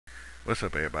What's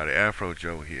up, everybody? Afro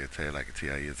Joe here, tell you like a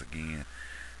TI is again.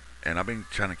 And I've been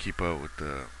trying to keep up with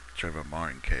the Trayvon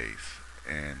Martin case.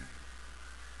 And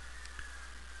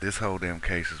this whole damn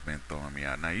case has been throwing me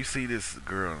out. Now, you see this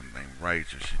girl named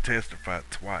Rachel. She testified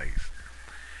twice.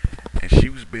 And she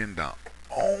was been the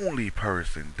only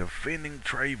person defending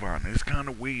Trayvon. It's kind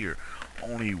of weird.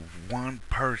 Only one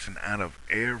person out of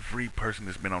every person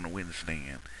that's been on the witness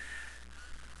stand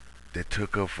that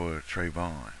took up for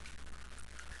Trayvon.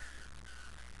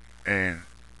 And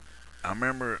I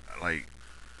remember, like,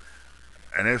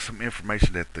 and there's some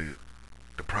information that the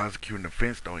prosecutor and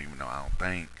defense don't even know. I don't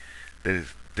think that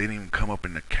didn't even come up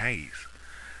in the case.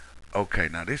 Okay,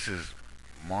 now this is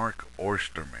Mark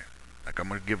Oysterman. Like I'm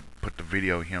gonna put the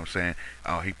video of him saying,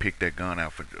 "Oh, he picked that gun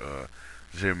out for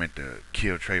Zimmerman to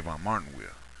kill Trayvon Martin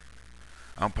with."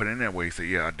 I'm putting it in that way. He said,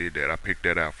 "Yeah, I did that. I picked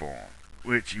that out for him."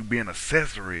 Which you being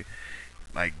accessory,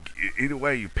 like either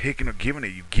way, you picking or giving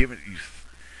it,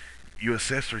 you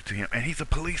accessory to him, and he's a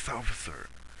police officer.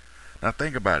 Now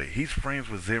think about it. He's friends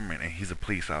with Zimmerman, and he's a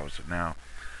police officer. Now,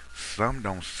 some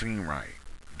don't seem right.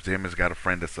 Zimmerman's got a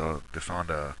friend that's on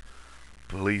the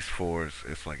police force.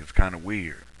 It's like it's kind of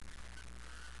weird.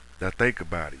 Now think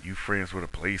about it. You friends with a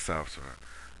police officer.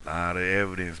 A lot of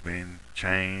evidence been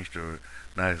changed or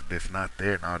not, that's not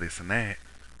there and all this and that.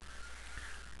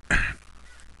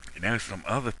 And there's some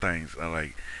other things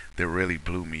like that really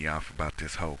blew me off about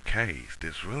this whole case.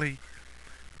 This really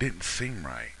didn't seem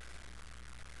right.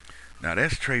 Now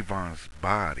that's Trayvon's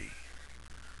body.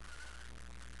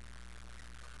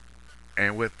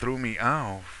 And what threw me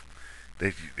off,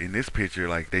 that in this picture,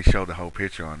 like they showed the whole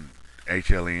picture on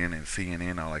HLN and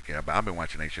CNN, all like that. But I've been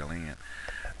watching HLN.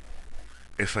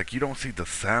 It's like you don't see the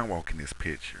sidewalk in this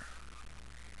picture.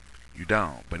 You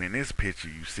don't. But in this picture,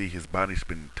 you see his body's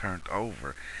been turned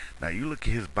over. Now you look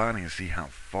at his body and see how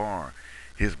far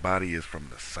his body is from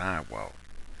the sidewalk.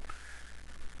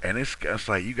 And it's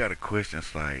like you got to question.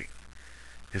 It's like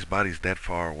his body's that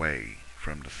far away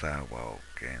from the sidewalk,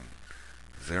 and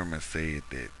Zimmerman said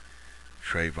that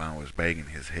Trayvon was banging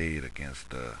his head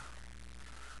against the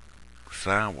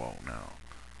sidewalk. Now,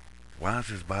 why is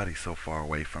his body so far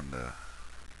away from the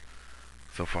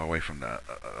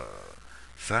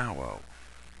sidewalk?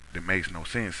 That makes no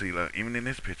sense. See, like, even in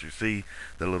this picture, see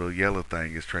the little yellow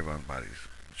thing is Trayvon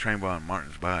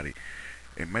Martin's body.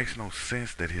 It makes no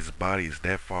sense that his body is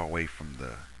that far away from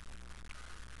the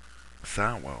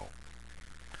sidewalk.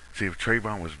 See, if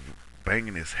Trayvon was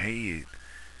banging his head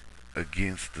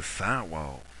against the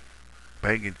sidewalk,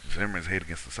 banging Zimmerman's head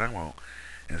against the sidewalk,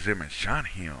 and Zimmerman shot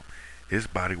him, his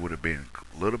body would have been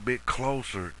a little bit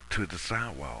closer to the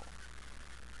sidewalk.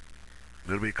 A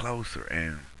little bit closer.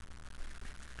 And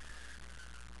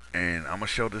I'm going to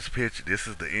show this picture. This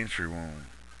is the entry room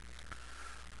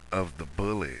of the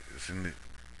bullet. It's in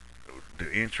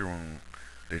the entry room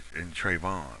in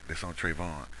Trayvon. That's on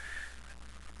Trayvon.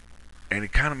 And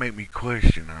it kind of made me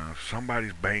question if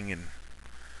somebody's banging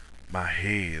my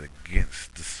head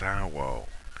against the sidewalk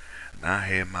and I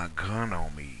had my gun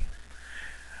on me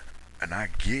and I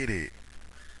get it,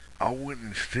 I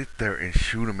wouldn't sit there and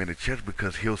shoot him in the chest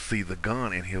because he'll see the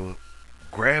gun and he'll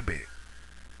grab it.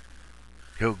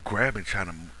 He'll grab it, trying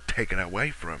to take it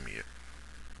away from you.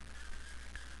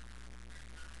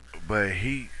 But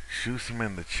he shoots him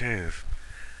in the chest.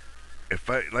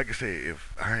 Like I said,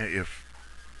 if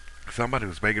somebody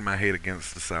was banging my head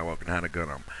against the sidewalk and I had a gun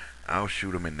on him, I'll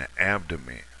shoot him in the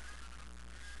abdomen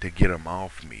to get him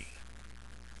off me,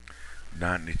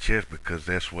 not in the chest, because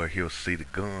that's where he'll see the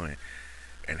gun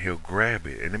and he'll grab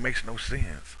it, and it makes no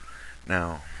sense.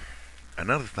 Now,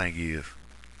 another thing is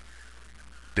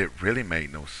that really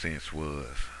made no sense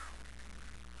was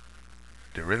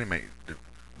that really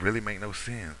made no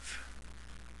sense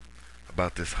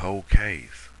about this whole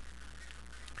case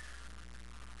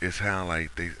is how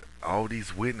like all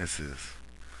these witnesses,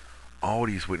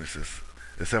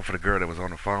 except for the girl that was on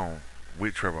the phone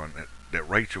with Trayvon, that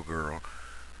Rachel girl,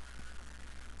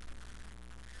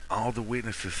 all the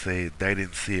witnesses said they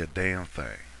didn't see a damn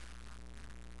thing.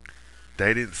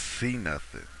 They didn't see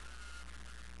nothing.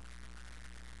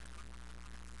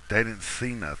 They didn't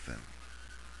see nothing.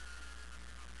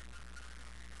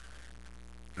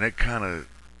 And that kind of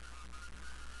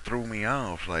threw me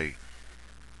off. Like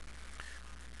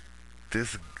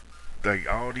this, like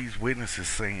all these witnesses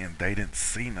saying they didn't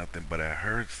see nothing, but I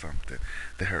heard something.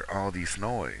 They heard all these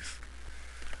noise.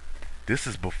 This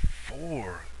is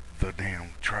before the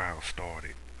damn trial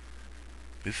started.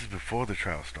 This is before the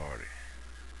trial started.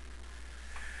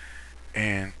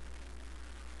 And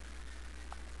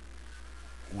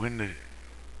when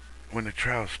when the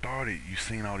trial started, you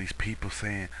seen all these people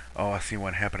saying, "Oh, I see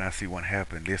what happened. I see what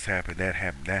happened. This happened. That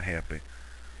happened. That happened."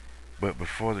 But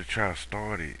before the trial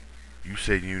started, you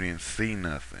said you didn't see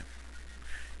nothing.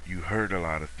 You heard a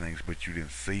lot of things, but you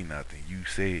didn't see nothing. You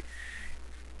said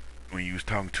when you was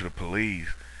talking to the police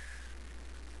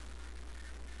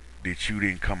that you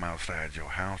didn't come outside your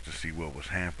house to see what was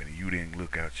happening. You didn't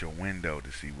look out your window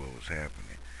to see what was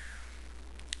happening.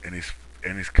 And it's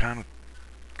kind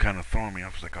of throwing me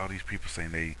off. It's like all these people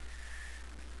saying they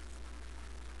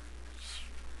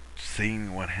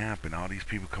seen what happened. All these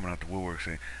people coming out the woodwork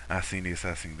saying, "I seen this,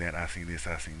 I seen that, I seen this,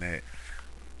 I seen that."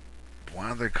 Why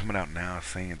are they coming out now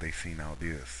saying they seen all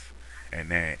this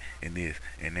and that and this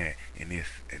and that and this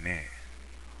and that?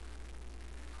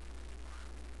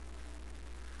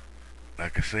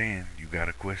 Like I'm saying, you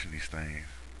gotta question these things.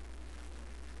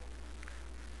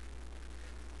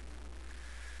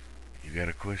 You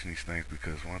gotta question these things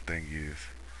because one thing is,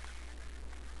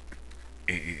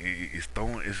 it's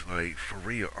throwing. It's like for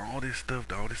real. All this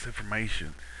stuff, all this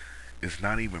information, is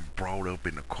not even brought up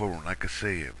in the courtroom. Like I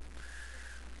said,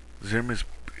 Zimmerman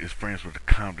is friends with the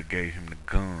cop that gave him the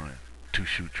gun to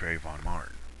shoot Trayvon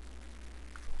Martin.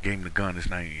 Gave him the gun. It's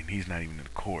not, and he's not even in the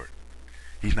court.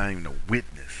 He's not even a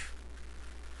witness.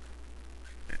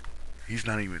 He's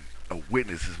not even a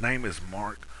witness. His name is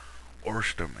Mark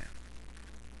Osterman,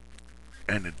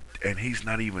 and he's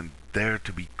not even there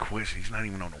to be questioned. He's not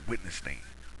even on a witness stand.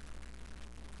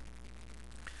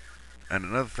 And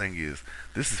another thing is,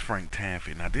 this is Frank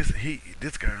Taffy. Now this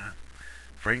guy,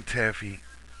 Frank Taffy,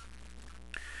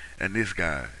 and this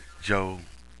guy, Joe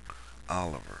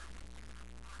Oliver.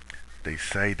 They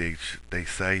say they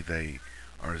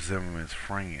are Zimmerman's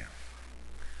friend.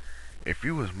 If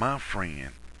you was my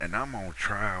friend and I'm on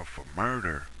trial for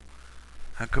murder,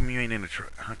 how come you ain't in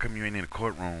the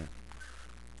courtroom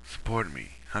supporting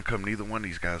me? How come neither one of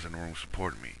these guys in the room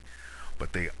supporting me?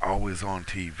 But they always on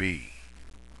TV.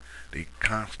 They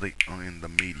constantly are in the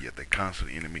media. They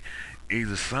constantly in the media.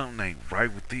 Either something ain't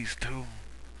right with these two,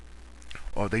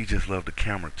 or they just love the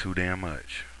camera too damn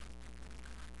much.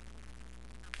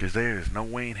 Because there is no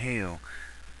way in hell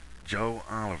Joe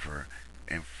Oliver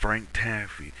and Frank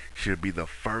Taffy should be the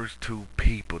first two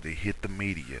people to hit the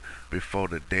media before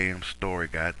the damn story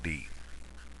got deep.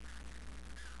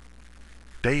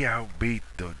 They outbeat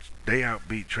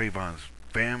Trayvon's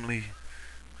family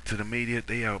to the media.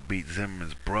 They outbeat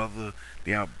Zimmerman's brother.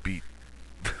 They outbeat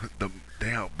the they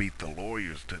outbeat the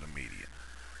lawyers to the media.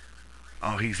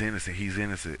 Oh, he's innocent. He's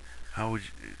innocent. How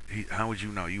would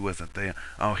you know? You wasn't there.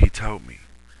 Oh, he told me.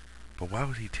 But why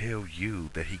would he tell you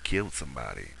that he killed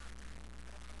somebody?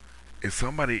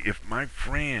 If my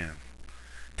friend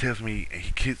tells me and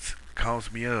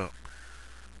calls me up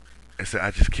and said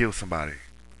I just killed somebody,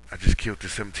 I just killed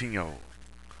this 17-year-old.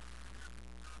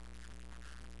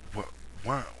 What?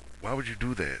 Why? Why would you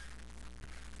do that?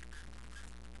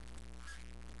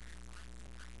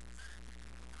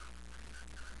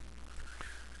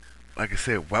 Like I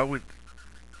said, why would?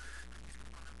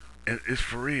 It's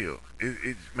for real.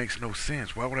 It makes no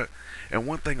sense. Why would I? And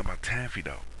one thing about Taffy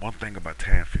though, they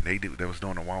was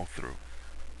doing a walkthrough.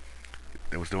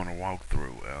 They was doing a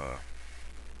walkthrough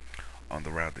on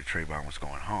the route that Trayvon was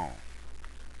going home.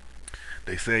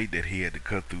 They say that he had to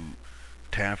cut through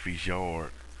Taffy's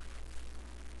yard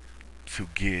to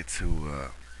get to.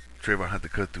 Trayvon had to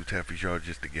cut through Taffy's yard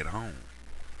just to get home.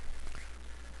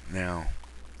 Now,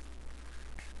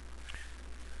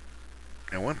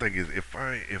 and one thing is, if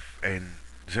and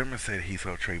Zimmerman said he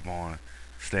saw Trayvon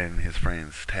standing in his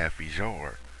friend's Taffy's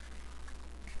yard,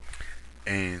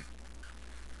 and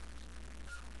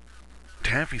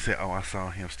Taffy said, "Oh, I saw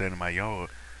him standing in my yard,"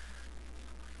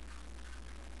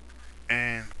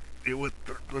 and it was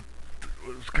it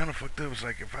was kind of fucked up. It's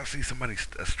like if I see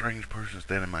a strange person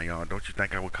standing in my yard, don't you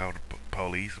think I would call the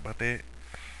police about that?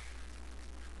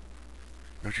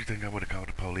 Don't you think I would have called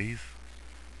the police?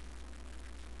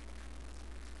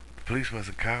 The police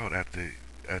wasn't called after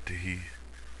he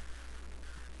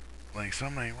like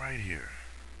something ain't right here.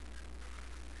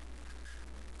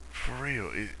 For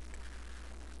real,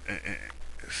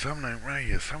 something ain't right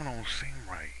here. Something don't seem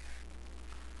right.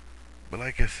 But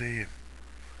like I said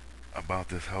about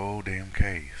this whole damn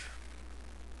case,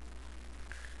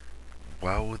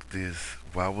 why would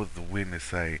the witness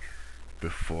say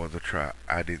before the trial,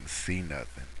 I didn't see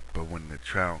nothing, but when the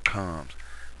trial comes,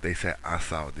 they say I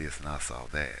saw this and I saw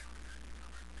that.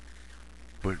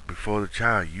 But before the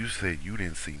trial, you said you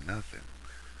didn't see nothing.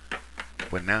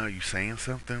 But now you saying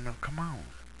something? No, come on.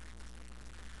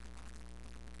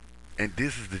 And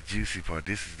this is the juicy part.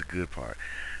 This is the good part.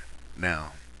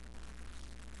 Now,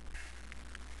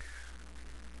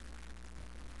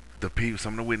 the people,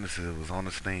 some of the witnesses that was on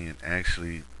the stand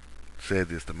actually said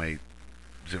this to make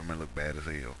Zimmerman look bad as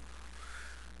hell,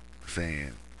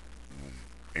 saying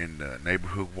in the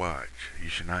neighborhood watch, you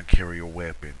should not carry a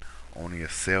weapon, only a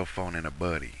cell phone and a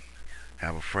buddy.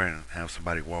 Have a friend, have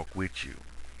somebody walk with you.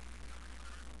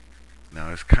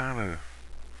 Now it's kind of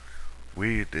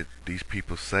weird that these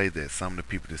people say that. Some of the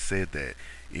people that said that,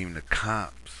 even the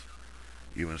cops,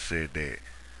 even said that,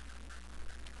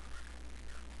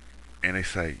 and they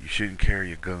say you shouldn't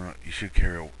carry a gun,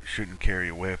 shouldn't carry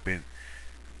a weapon,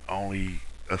 only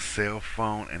a cell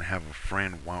phone, and have a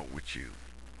friend walk with you.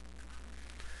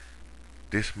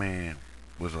 This man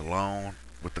was alone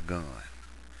with the gun,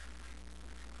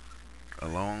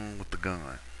 alone with the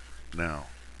gun. Now,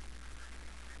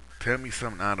 tell me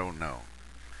something I don't know.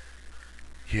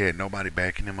 He had nobody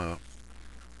backing him up.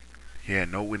 He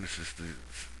had no witnesses to,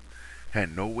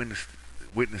 had no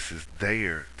witnesses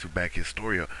there to back his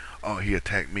story up. Oh, he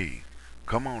attacked me.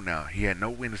 Come on now. He had no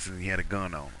witnesses and he had a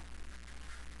gun on him.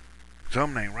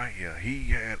 Something ain't right here. He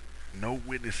had no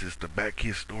witnesses to back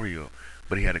his story up,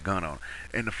 but he had a gun on him.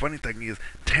 And the funny thing is,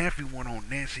 Taffy went on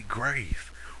Nancy Grace.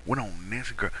 Went on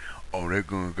Nancy Grace. Oh, that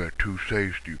gun got two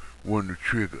safety, one the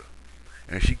trigger.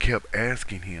 And she kept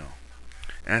asking him,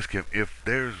 if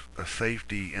there's a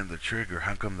safety in the trigger,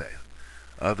 how come that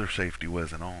other safety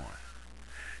wasn't on?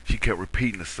 She kept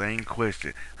repeating the same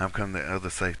question. How come the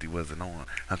other safety wasn't on?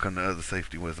 How come the other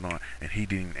safety wasn't on? And he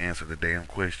didn't answer the damn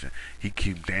question. He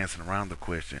kept dancing around the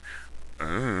question.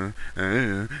 I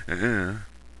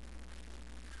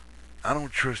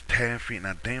don't trust Taffy, and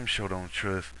I damn sure don't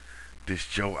trust this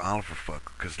Joe Oliver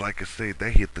fucker. Because like I said,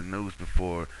 they hit the news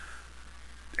before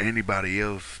anybody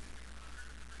else.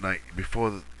 Like,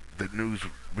 before the news,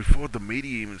 before the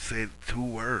media even said two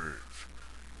words.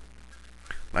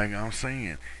 Like I'm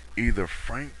saying, either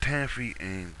Frank Taffy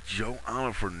and Joe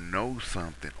Oliver know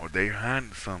something, or they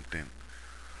hiding something,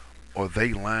 or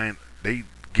they lying. They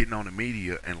getting on the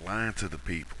media and lying to the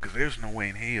people. Cause there's no way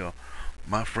in hell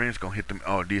my friends gonna hit them.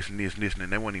 Oh, this and this and this,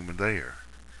 and they weren't even there.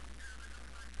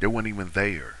 They weren't even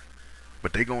there.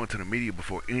 But they go into the media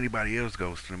before anybody else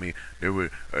goes to the media. They were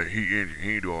he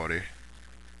ain't do all that.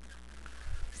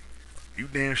 You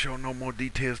damn sure know more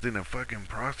details than the fucking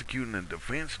prosecuting and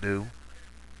defense do.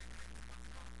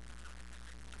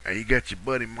 And you got your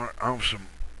buddy Officer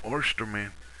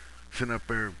Oysterman sitting up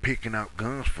there picking out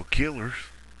guns for killers.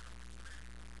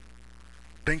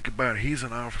 Think about it, he's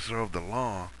an officer of the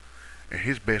law, and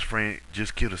his best friend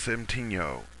just killed a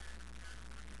 17-year-old.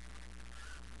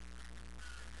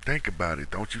 Think about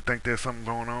it. Don't you think there's something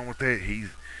going on with that?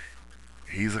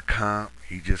 He's a cop.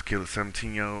 He just killed a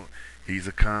 17-year-old. He's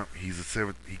a cop. He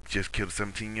just killed a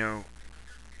 17-year-old.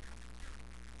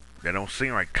 That don't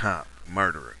seem like cop,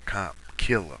 murderer, cop,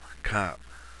 killer, cop.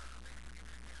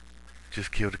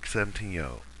 Just killed a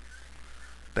 17-year-old.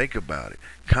 Think about it.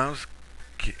 Cops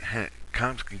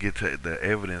can get to the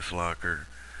evidence locker,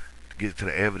 get to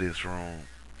the evidence room,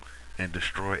 and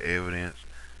destroy evidence,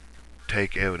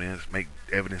 take evidence, make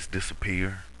evidence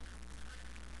disappear.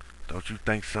 Don't you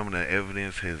think some of the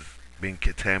evidence has been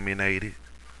contaminated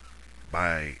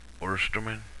by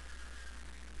Oysterman?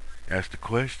 That's the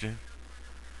question.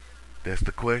 That's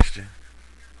the question.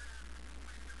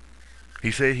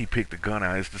 He said he picked the gun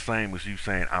out. It's the same as you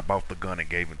saying I bought the gun and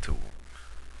gave it to him.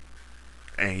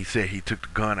 And he said he took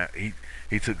the gun out.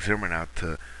 He took Zimmerman out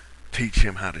to teach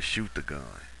him how to shoot the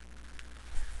gun.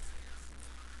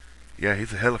 Yeah,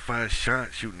 he's a hellified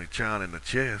shot shooting a child in the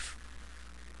chest,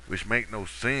 which make no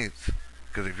sense.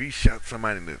 Because if he shot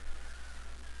somebody in the,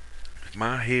 if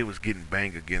my head was getting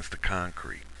banged against the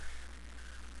concrete,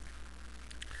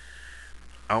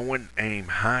 I wouldn't aim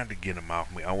high to get him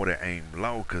off me. I would have aimed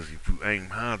low, because if you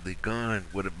aim high, the gun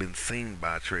would have been seen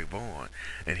by Trayvon,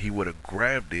 and he would have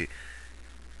grabbed the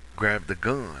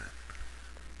gun.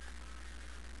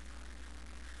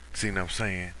 See what I'm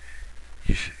saying?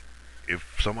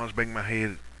 If someone's banging my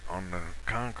head on the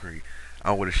concrete,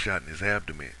 I would have shot in his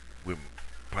abdomen. Would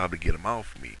probably get him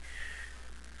off me.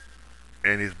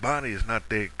 And his body is not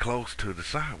that close to the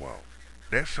sidewalk.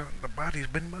 That's something. The body's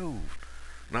been moved.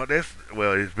 No,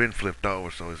 it's been flipped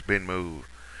over, so it's been moved.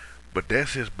 But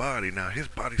that's his body. Now, his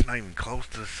body's not even close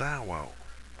to the sidewalk.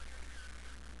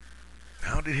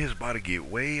 How did his body get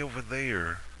way over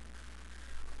there?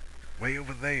 Way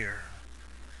over there.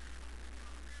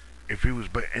 If he was,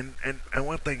 and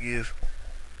one thing is,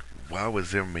 why would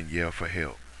Zimmerman yell for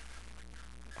help?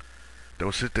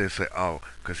 Don't sit there and say, oh,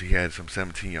 because he had some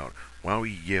 17-year-old. Why would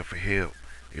he yell for help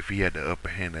if he had the upper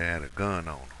hand and had a gun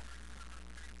on him?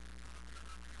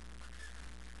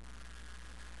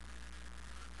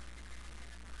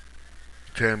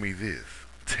 Tell me this.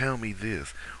 Tell me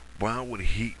this. Why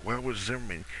would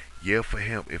Zimmerman yell for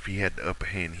help if he had the upper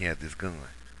hand and he had this gun?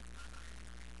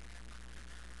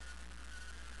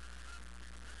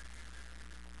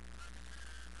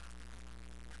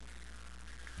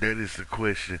 That is the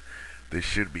question that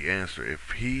should be answered.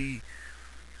 If he,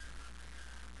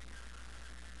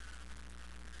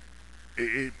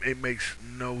 it makes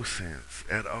no sense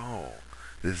at all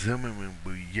that Zimmerman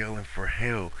would be yelling for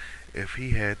help if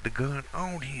he had the gun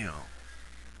on him.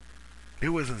 It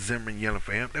wasn't Zimmerman yelling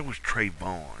for help. That was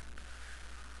Trayvon.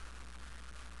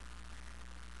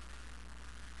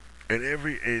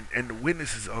 And the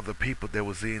witnesses are the people that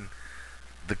was in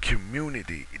the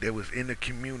community,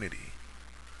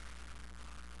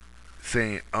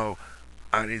 saying, "Oh,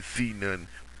 I didn't see nothing,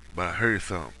 but I heard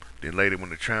something." Then later,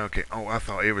 when the trial came, "Oh, I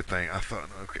saw everything. I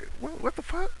thought, okay, what the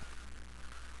fuck?"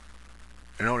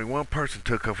 And only one person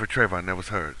took up for Trayvon, and that was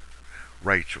her,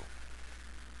 Rachel.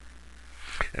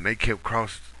 And they kept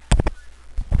cross.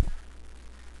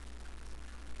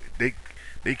 They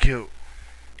they kept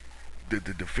the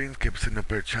defense kept sitting up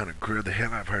there trying to grill the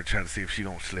hell out of her, trying to see if she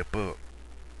don't slip up.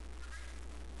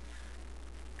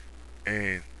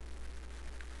 And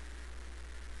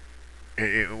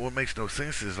what makes no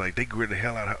sense is like they grill the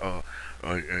hell out of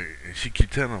her, and she keep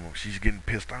telling them she's getting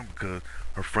pissed off because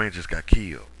her friend just got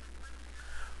killed.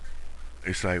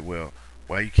 It's like, well,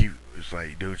 why you keep? It's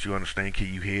like, don't you understand?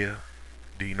 Can you hear?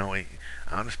 Do you know? I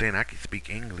understand. I can speak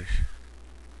English,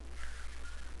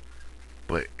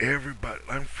 but everybody,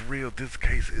 I'm for real. This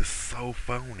case is so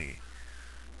phony.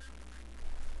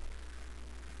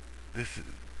 This is,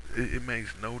 it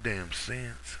makes no damn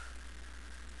sense.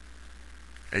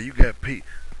 And you got Pete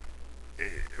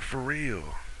for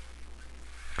real,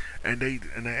 and they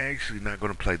actually not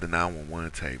gonna play the 911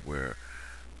 tape where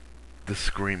the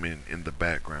screaming in the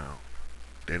background.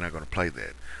 They're not gonna play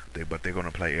that. But they're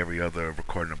gonna play every other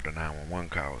recording of the 911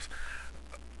 calls.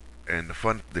 And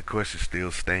the question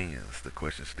still stands. The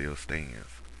question still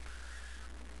stands.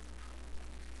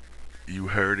 You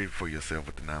heard it for yourself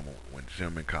with the 911 when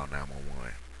Zimmerman called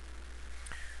 911.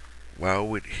 Why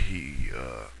would he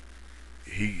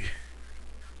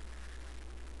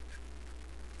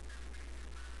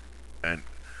and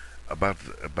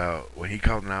about when he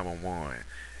called 911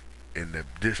 and the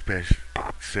dispatch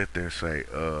sat there and say,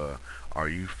 are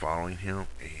you following him?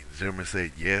 And Zimmerman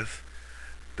said yes.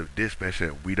 The dispatch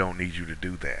said, we don't need you to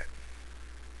do that.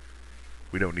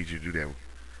 We don't need you to do that.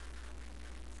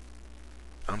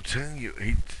 I'm telling you,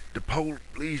 the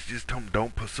police just told him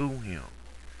don't pursue him.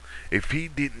 If he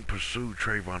didn't pursue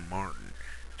Trayvon Martin,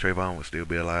 Trayvon would still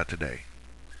be alive today.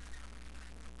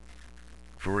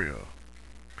 For real.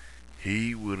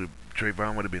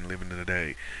 Trayvon would have been living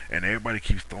today. And everybody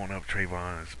keeps throwing up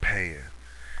Trayvon's past.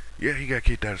 Yeah, he got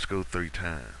kicked out of school 3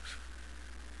 times.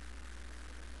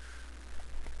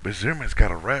 But Zimmerman's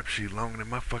got a rap sheet longer than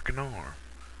my fucking arm.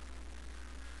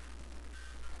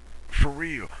 For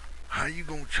real. How you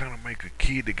gonna try to make a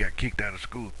kid that got kicked out of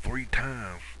school 3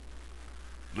 times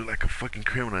look like a fucking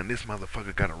criminal, and this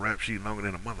motherfucker got a rap sheet longer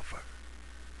than a motherfucker?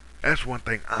 That's one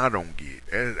thing I don't get.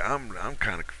 I'm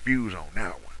kind of confused on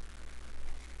that one.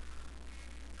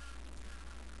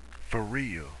 For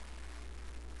real.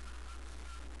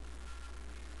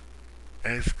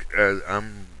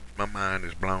 My mind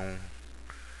is blown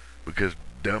because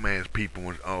dumbass people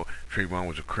was, oh, Trayvon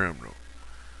was a criminal,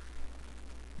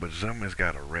 but Zimmerman's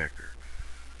got a record.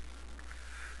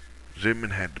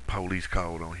 Zimmerman had the police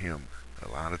called on him a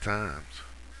lot of times.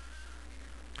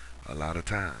 A lot of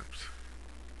times.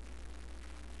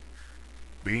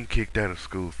 Being kicked out of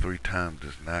school 3 times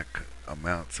does not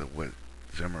amount to what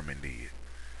Zimmerman did.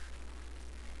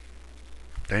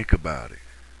 Think about it.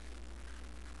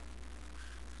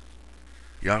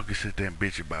 Y'all can sit there and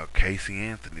bitch about Casey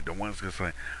Anthony, the ones that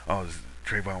say, oh,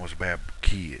 Trayvon was a bad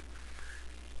kid.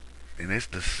 And it's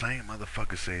the same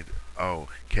motherfucker said, oh,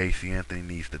 Casey Anthony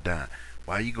needs to die.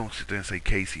 Why you gonna sit there and say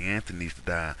Casey Anthony needs to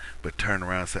die, but turn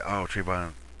around and say, oh,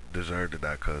 Trayvon deserved to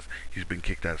die because he's been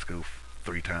kicked out of school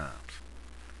 3 times?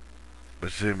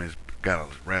 But Simmons got a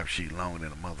rap sheet longer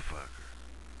than a motherfucker.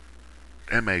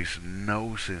 That makes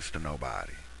no sense to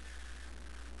nobody.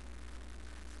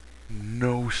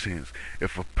 No sense.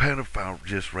 If a pedophile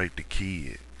just raped a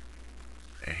kid,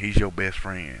 and he's your best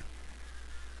friend,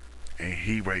 and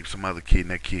he raped some other kid, and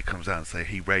that kid comes out and say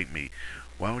he raped me,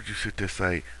 why would you sit there and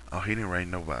say, oh, he didn't rape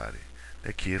nobody?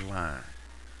 That kid lying.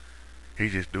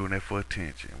 He's just doing that for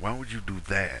attention. Why would you do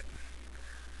that?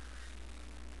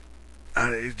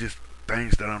 It's just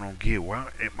things that I don't get. Why,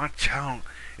 if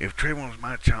Trayvon was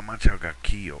my child got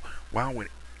killed, why would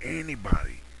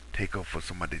anybody take up for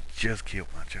somebody that just killed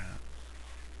my child?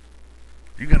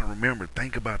 You gotta remember,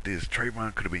 think about this.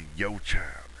 Trayvon could have been your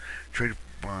child.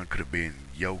 Trayvon could have been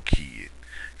your kid.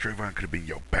 Trayvon could have been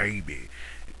your baby.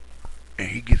 And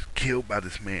he gets killed by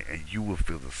this man, and you will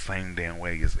feel the same damn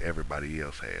way as everybody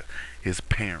else has. His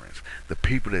parents, the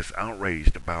people that's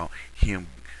outraged about him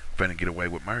finna get away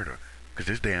with murder. Because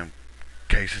this damn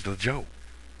case is a joke.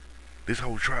 This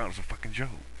whole trial is a fucking joke.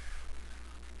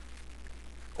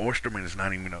 Osterman is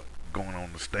not even going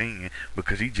on the stand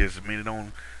because he just admitted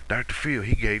on Dr. Phil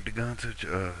he gave the gun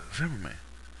to Zimmerman.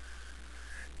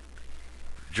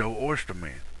 Joe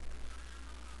Osterman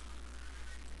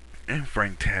and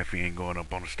Frank Taffy ain't going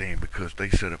up on the stand because they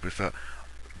set up his up.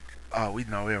 Oh, we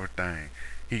know everything.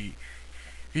 He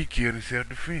killed in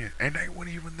self-defense, and they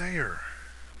weren't even there.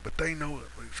 But they know it.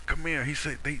 Come here. He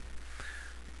said they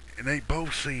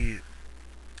both said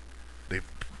they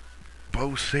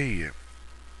both said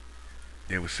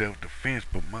it was self-defense,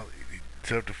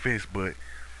 but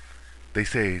they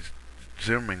said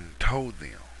Zimmerman told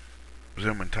them.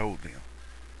 Zimmerman told them.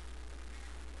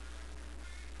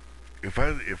 If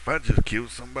I just killed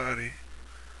somebody,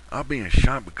 I'm being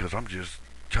shot because I'm just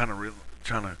trying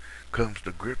to come to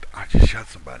the grip. I just shot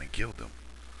somebody and killed them.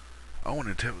 I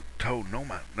wouldn't have told none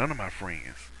of my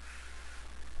friends.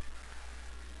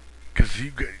 Cause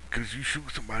you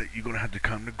shoot somebody, you're gonna have to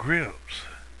come to grips.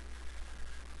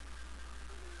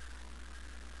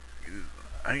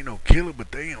 I ain't no killer,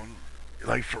 but they don't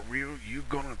like for real. You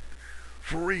gonna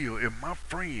for real? If my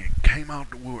friend came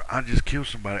out the wood, I just killed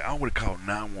somebody, I would have called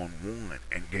 911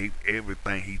 and gave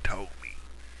everything he told me.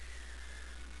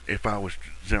 If I was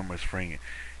Zimmerman's friend,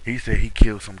 he said he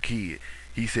killed some kid.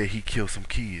 He said he killed some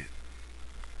kid.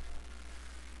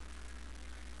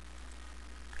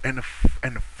 And the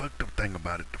fucked up thing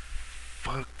about it, the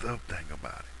fucked up thing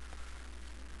about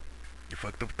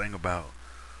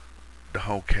the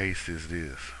whole case is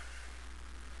this.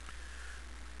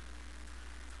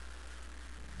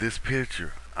 This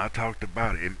picture, I talked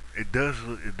about it. It does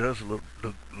look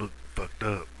fucked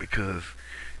up because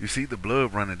you see the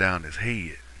blood running down his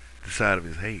head, the side of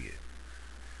his head.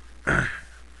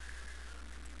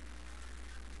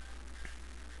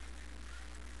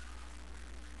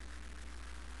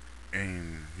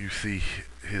 And you see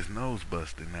his nose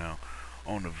busted now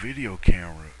on the video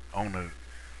camera, on the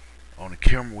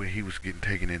camera where he was getting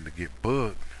taken in to get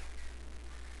booked.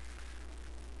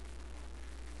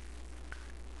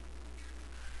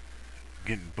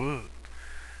 Getting booked.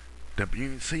 That you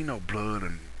didn't see no blood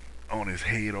on his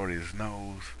head or his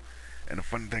nose. And the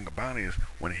funny thing about it is,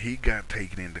 when he got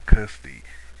taken into custody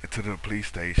into the police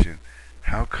station,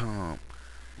 how come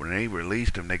when they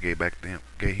released him, they gave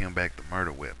him back the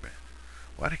murder weapon?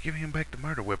 Why they give him back the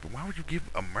murder weapon? Why would you give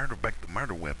a murder back the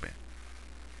murder weapon?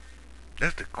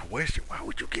 That's the question. Why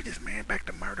would you give this man back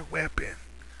the murder weapon?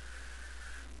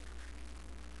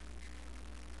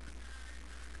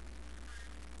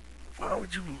 Why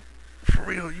would you? For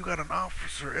real, you got an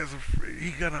officer as he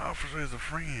got an officer as a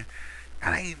friend,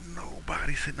 and ain't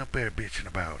nobody sitting up there bitching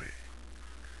about it.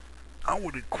 I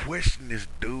would have questioned this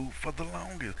dude for the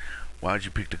longest. Why'd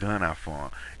you pick the gun out for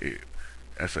him?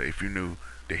 If you knew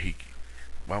that he,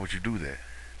 why would you do that?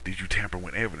 Did you tamper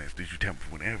with evidence? Did you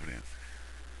tamper with evidence?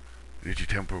 Did you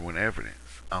tamper with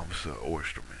evidence, Officer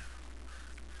Osterman?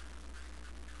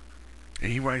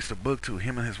 And he writes the book too.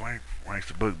 Him and his wife writes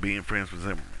the book, Being Friends with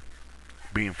Zimmerman.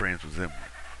 Being Friends with Zimmerman.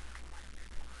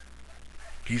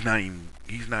 He's not even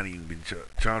been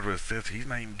charged with accessory. He's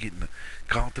not even getting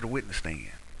called to the witness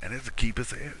stand. And that's a key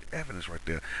piece of evidence right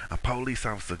there. A police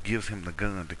officer gives him the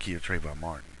gun to kill Trayvon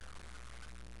Martin.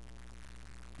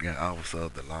 Yeah, officer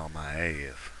of the law, my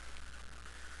ass.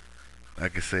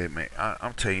 Like I said, man,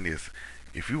 I'm telling you this.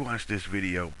 If you watch this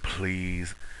video,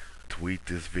 please tweet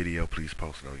this video. Please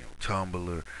post it on your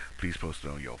Tumblr. Please post it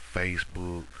on your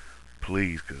Facebook.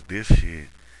 Please, because this shit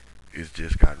is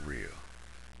just got real.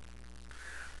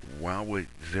 Why would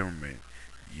Zimmerman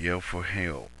yell for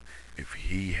help if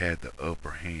he had the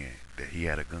upper hand, that he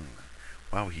had a gun?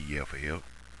 Why would he yell for help?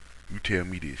 You tell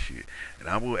me this shit. And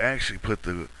I will actually put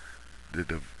the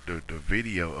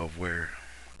video of where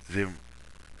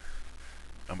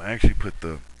I'm actually put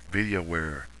the video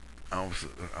where Officer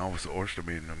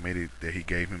Osterman admitted that he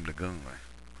gave him the gun.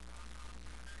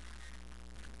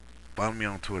 Follow me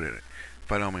on Twitter.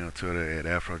 Follow me on Twitter at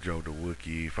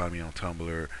AfroJoeTheWookie. Follow me on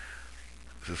Tumblr.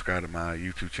 Subscribe to my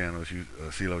YouTube channels,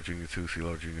 CeeLo Jr. 2,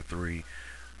 CeeLo Jr. 3.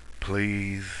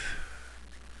 Please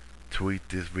tweet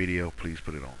this video. Please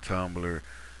put it on Tumblr.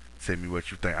 Send me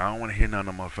what you think. I don't want to hear none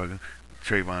of them motherfuckers.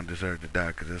 Trayvon deserved to die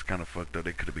because that's kind of fucked up.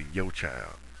 It could have been your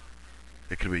child.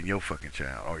 It could have been your fucking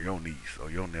child or your niece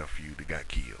or your nephew that got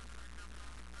killed.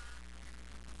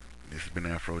 This has been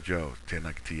Afro Joe. 10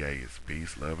 like TA is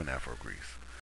peace, love, and Afro Grease.